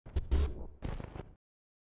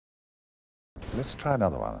let's try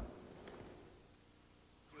another one.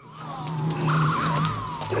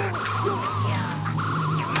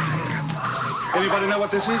 Anybody know what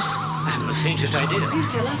this is? I haven't the faintest idea. Will you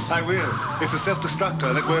tell us? I will. It's a self-destructor,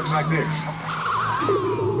 and it works like this.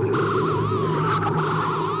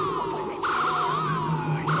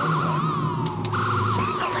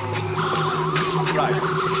 Right.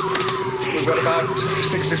 We've got about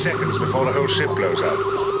 60 seconds before the whole ship blows up.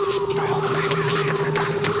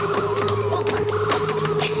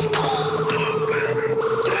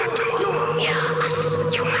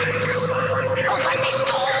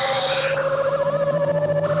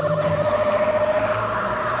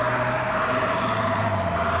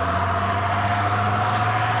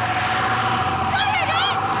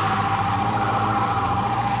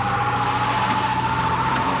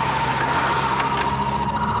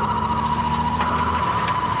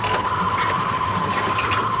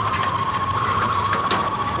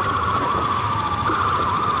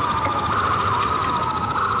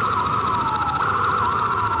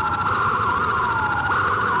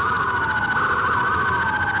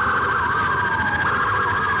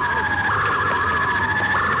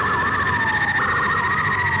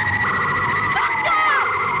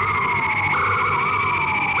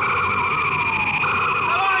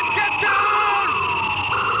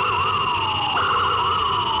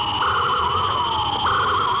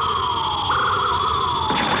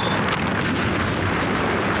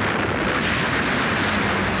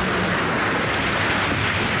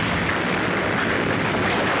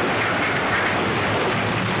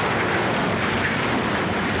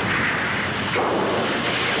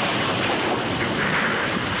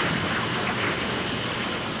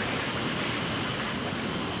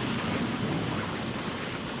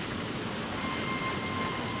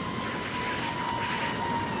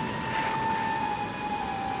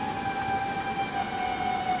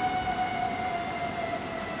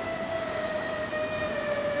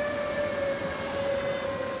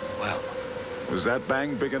 Was that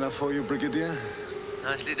bang big enough for you, Brigadier?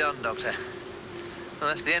 Nicely done, Doctor. Well,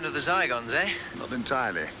 that's the end of the Zygons, eh? Not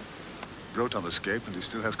entirely. Broton escaped, and he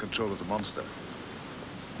still has control of the monster.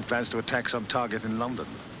 He plans to attack some target in London.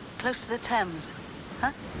 Close to the Thames,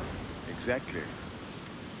 huh? Exactly.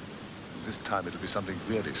 This time it'll be something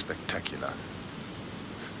really spectacular.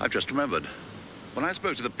 I've just remembered. When I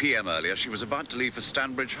spoke to the PM earlier, she was about to leave for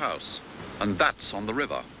Stanbridge House. And that's on the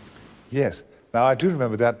river. Yes. Now, I do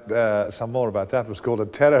remember that, some more about that. It was called The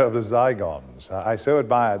Terror of the Zygons. I so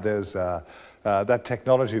admired that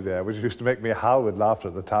technology there, which used to make me howl with laughter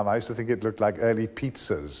at the time. I used to think it looked like early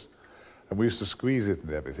pizzas, and we used to squeeze it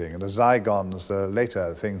and everything. And the Zygons,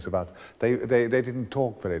 later things about, they didn't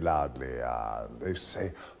talk very loudly. They used to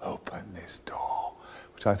say, "Open this door,"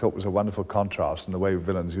 which I thought was a wonderful contrast in the way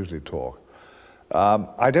villains usually talk.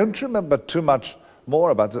 I don't remember too much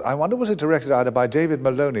more about this. I wonder, was it directed either by David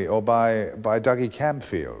Maloney or by Dougie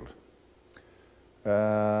Camfield?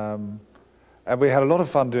 And we had a lot of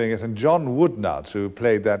fun doing it, and John Woodnut, who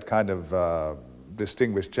played that kind of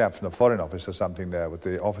distinguished chap from the Foreign Office or something there with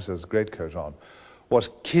the officer's greatcoat on, was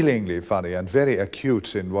killingly funny and very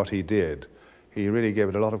acute in what he did. He really gave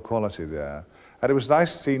it a lot of quality there. And it was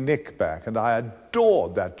nice to see Nick back, and I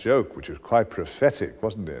adored that joke, which was quite prophetic,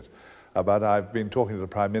 wasn't it? About I've been talking to the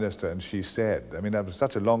Prime Minister and she said. I mean, that was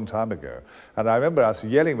such a long time ago. And I remember us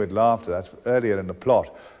yelling with laughter, that's earlier in the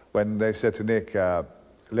plot, when they said to Nick,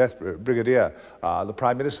 Brigadier, the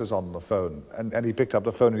Prime Minister's on the phone. And he picked up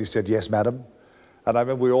the phone and he said, "Yes, madam." And I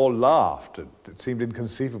remember we all laughed. It seemed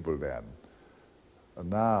inconceivable then. And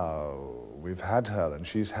now we've had her and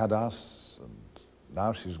she's had us, and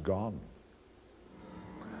now she's gone.